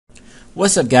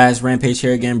What's up, guys? Rampage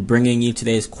here again, bringing you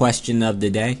today's question of the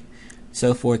day.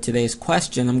 So for today's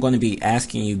question, I'm going to be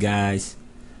asking you guys,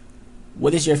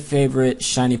 what is your favorite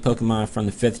shiny Pokemon from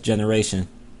the 5th generation?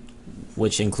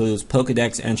 Which includes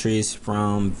Pokedex entries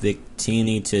from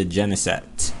Victini to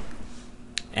Genesect.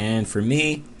 And for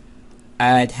me,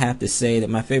 I'd have to say that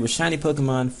my favorite shiny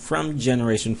Pokemon from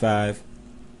Generation 5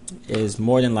 is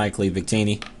more than likely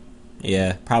Victini.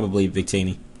 Yeah, probably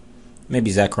Victini. Maybe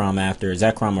Zekrom after.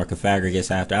 Zekrom or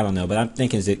Cofagrigus after. I don't know. But I'm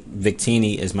thinking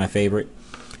Victini is my favorite.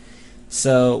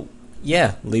 So,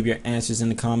 yeah. Leave your answers in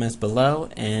the comments below.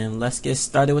 And let's get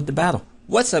started with the battle.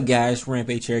 What's up, guys?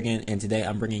 Rampage here again. And today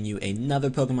I'm bringing you another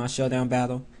Pokemon Showdown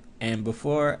battle. And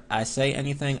before I say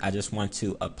anything, I just want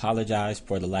to apologize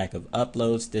for the lack of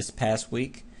uploads this past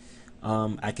week.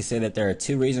 I can say that there are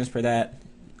two reasons for that.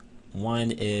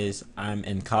 One is I'm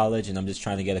in college and I'm just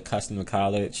trying to get accustomed to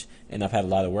college, and I've had a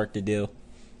lot of work to do.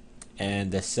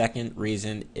 And the second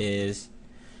reason is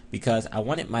because I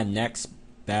wanted my next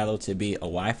battle to be a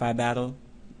Wi-Fi battle,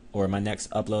 or my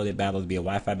next uploaded battle to be a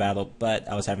Wi-Fi battle, but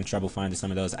I was having trouble finding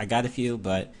some of those. I got a few,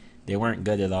 but they weren't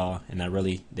good at all, and they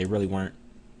really weren't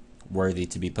worthy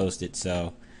to be posted,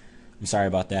 so I'm sorry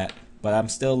about that. But I'm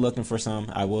still looking for some.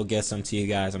 I will get some to you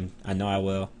guys. I know I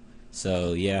will.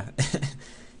 So yeah.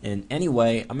 And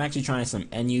anyway, I'm actually trying some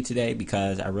NU today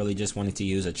because I really just wanted to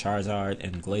use a Charizard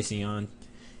and Glaceon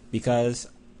because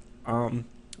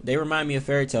they remind me of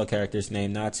fairy tale characters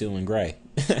named Natsu and Gray.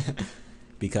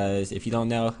 Because if you don't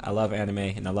know, I love anime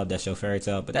and I love that show Fairy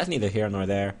Tail, but that's neither here nor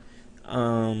there.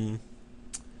 I'm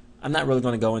not really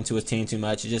going to go into his team too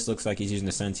much. It just looks like he's using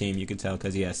the Sun team. You can tell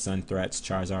because he has Sun Threats,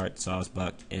 Charizard,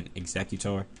 Sawsbuck, and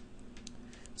Executor.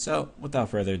 So, without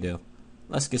further ado,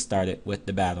 let's get started with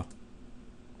the battle.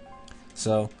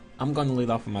 So, I'm going to lead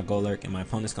off with my Golurk, and my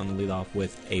opponent's going to lead off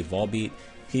with a Volbeat.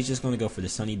 He's just going to go for the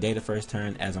Sunny Day the first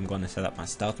turn, as I'm going to set up my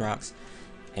Stealth Rocks.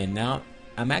 And now,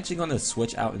 I'm actually going to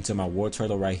switch out into my War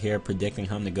Turtle right here, predicting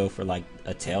him to go for like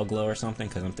a Tail Glow or something,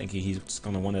 because I'm thinking he's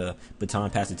going to want to Baton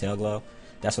Pass the Tail Glow.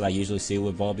 That's what I usually see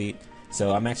with Volbeat.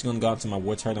 So I'm actually going to go out to my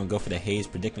War Turtle and go for the Haze,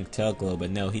 predicting Tail Glow,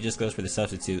 but no, he just goes for the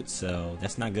Substitute, so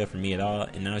that's not good for me at all.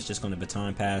 And now it's just going to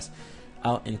Baton Pass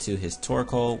out into his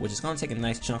Torkoal, which is going to take a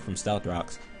nice chunk from Stealth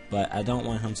Rocks, but I don't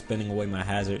want him spinning away my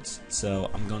hazards, so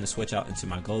I'm going to switch out into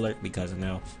my Golurk because I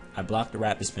know I blocked the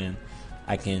Rapid Spin.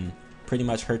 I can pretty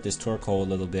much hurt this Torkoal a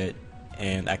little bit,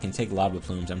 and I can take Lava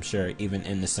Plumes, I'm sure, even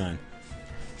in the sun.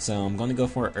 So I'm going to go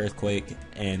for an Earthquake,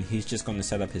 and he's just going to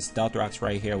set up his Stealth Rocks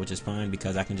right here, which is fine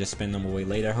because I can just spin them away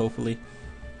later, hopefully.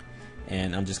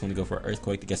 And I'm just going to go for an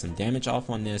Earthquake to get some damage off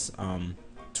on this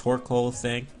Torkoal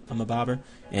thing. I'm a bobber.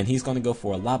 And he's going to go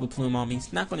for a Lava Plume on me.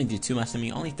 It's not going to do too much to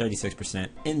me, only 36%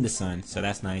 in the sun, so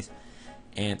that's nice.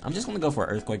 And I'm just going to go for an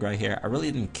Earthquake right here. I really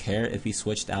didn't care if he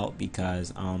switched out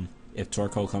because if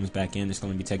Torkoal comes back in, it's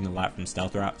going to be taking a lot from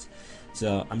Stealth Rocks.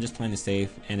 So I'm just playing it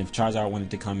safe, and if Charizard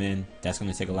wanted to come in, that's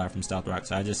going to take a lot from Stealth Rocks.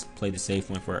 So I just played the safe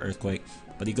one for an Earthquake.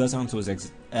 But he goes on to his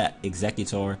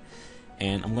Executor,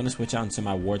 and I'm going to switch out into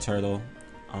my War Turtle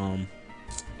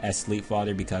as Sleep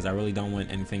Fodder because I really don't want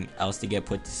anything else to get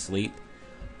put to sleep.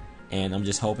 And I'm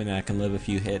just hoping that I can live a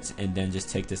few hits and then just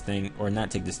take this thing, or not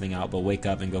take this thing out, but wake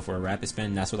up and go for a Rapid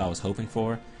Spin. That's what I was hoping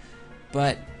for.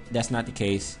 But that's not the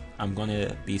case. I'm going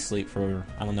to be asleep for,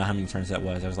 I don't know how many turns that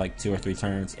was. It was like 2 or 3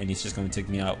 turns, and he's just going to take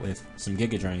me out with some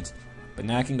Giga Drains. But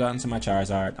now I can go out into my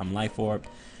Charizard. I'm Life Orb.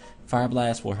 Fire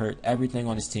Blast will hurt everything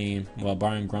on his team, well,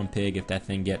 barring Grumpig if that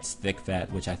thing gets thick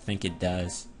fat, which I think it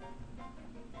does.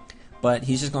 But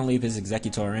he's just going to leave his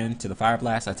Executor in to the Fire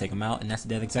Blast. I take him out, and that's a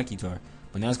dead Executor.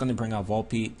 But now it's going to bring out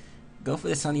Volbeat, go for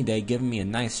the Sunny Day, giving me a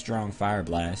nice strong Fire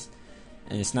Blast.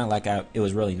 And it's not like it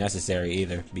was really necessary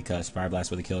either, because Fire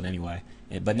Blast would have killed anyway.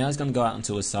 But now he's going to go out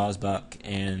into his Sawsbuck,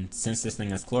 and since this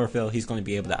thing has Chlorophyll, he's going to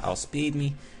be able to outspeed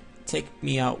me, take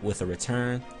me out with a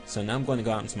return. So now I'm going to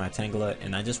go out into my Tangela,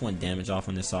 and I just want damage off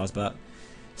on this Sawsbuck.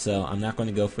 So I'm not going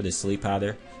to go for the Sleep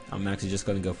Powder. I'm actually just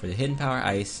going to go for the Hidden Power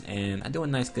Ice, and I do a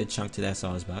nice good chunk to that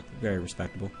Sawsbuck. Very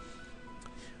respectable.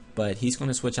 But he's going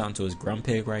to switch out into his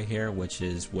Grumpig right here, which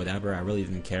is whatever. I really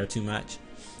didn't care too much.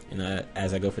 And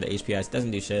as I go for the HP Ice,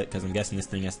 doesn't do shit, because I'm guessing this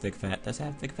thing has thick fat. Does it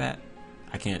have thick fat?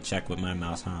 I can't check with my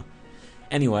mouse, huh?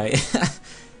 Anyway,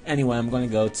 I'm going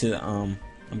to go to, I'm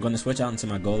going to switch out into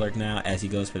my Golurk now as he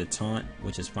goes for the Taunt,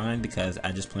 which is fine because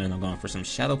I just plan on going for some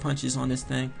Shadow Punches on this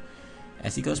thing.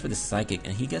 As he goes for the Psychic,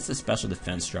 and he gets a Special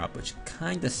Defense drop, which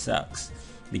kind of sucks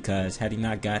because had he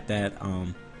not got that,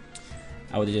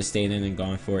 I would have just stayed in and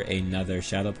gone for another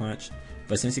Shadow Punch.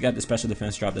 But since he got the Special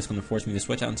Defense drop, that's going to force me to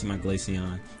switch out into my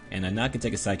Glaceon. And I now can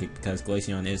take a Psychic because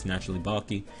Glaceon is naturally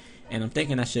bulky. And I'm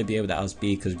thinking I should be able to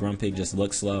outspeed because Grumpig just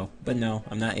looks slow. But no,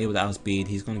 I'm not able to outspeed.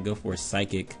 He's going to go for a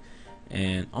Psychic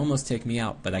and almost take me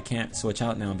out. But I can't switch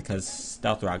out now because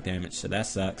Stealth Rock damage, so that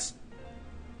sucks.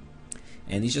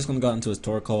 And he's just going to go out into his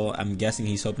Torkoal. I'm guessing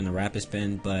he's hoping to Rapid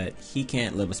Spin, but he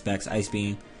can't live with Specs Ice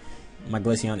Beam. My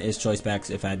Glaceon is Choice Specs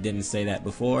if I didn't say that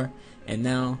before. And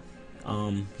now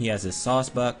he has his Sauce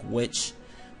Buck, which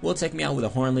will take me out with a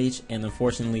Horn Leech, and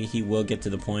unfortunately he will get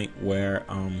to the point where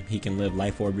he can live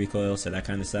Life Orb Recoil, so that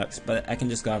kind of sucks. But I can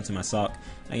just go out into my Sawk.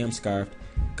 I am Scarfed,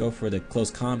 go for the close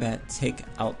combat, take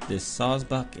out this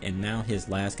Sawsbuck, and now his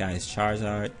last guy is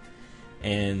Charizard.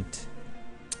 And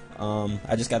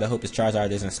I just gotta hope his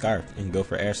Charizard isn't Scarfed and go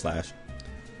for Air Slash.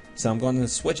 So I'm going to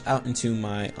switch out into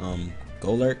my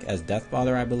Golurk as Death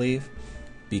Bother, I believe,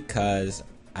 because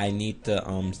I need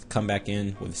to come back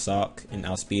in with Sawk and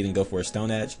outspeed and go for a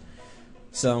Stone Edge.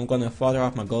 So I'm going to father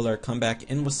off my Golurk, come back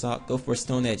in with Sawk, go for a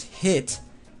Stone Edge, hit,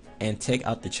 and take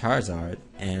out the Charizard,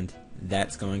 and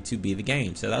that's going to be the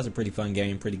game. So that was a pretty fun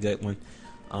game, pretty good one.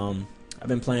 I've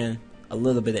been playing a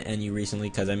little bit of NU recently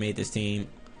because I made this team.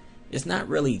 It's not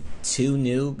really too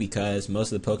new because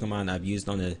most of the Pokemon I've used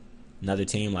on another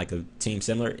team, like a team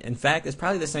similar. In fact, it's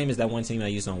probably the same as that one team I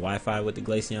used on Wi-Fi with the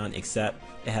Glaceon, except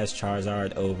it has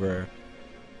Charizard over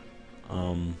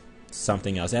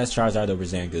something else. It has Charizard over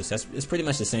Zangoose. It's pretty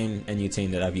much the same NU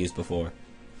team that I've used before.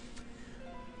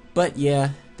 But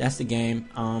yeah, that's the game.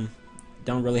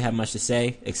 Don't really have much to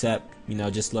say except, you know,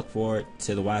 just look forward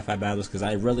to the Wi-Fi battles because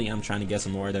I really am trying to get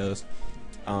some more of those.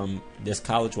 This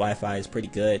college Wi-Fi is pretty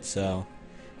good, so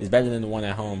it's better than the one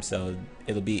at home, so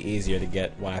it'll be easier to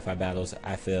get Wi-Fi battles,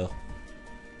 I feel.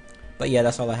 But yeah,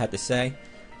 that's all I had to say.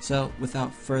 So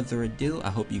without further ado, I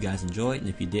hope you guys enjoyed, and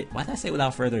if you did, why did I say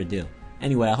without further ado?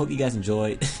 Anyway, I hope you guys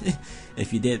enjoyed.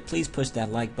 If you did, please push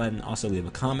that like button. Also leave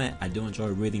a comment. I do enjoy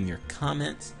reading your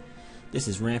comments. This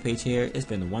is Rampage here. It's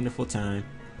been a wonderful time.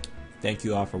 Thank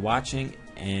you all for watching,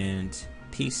 and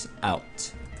peace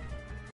out.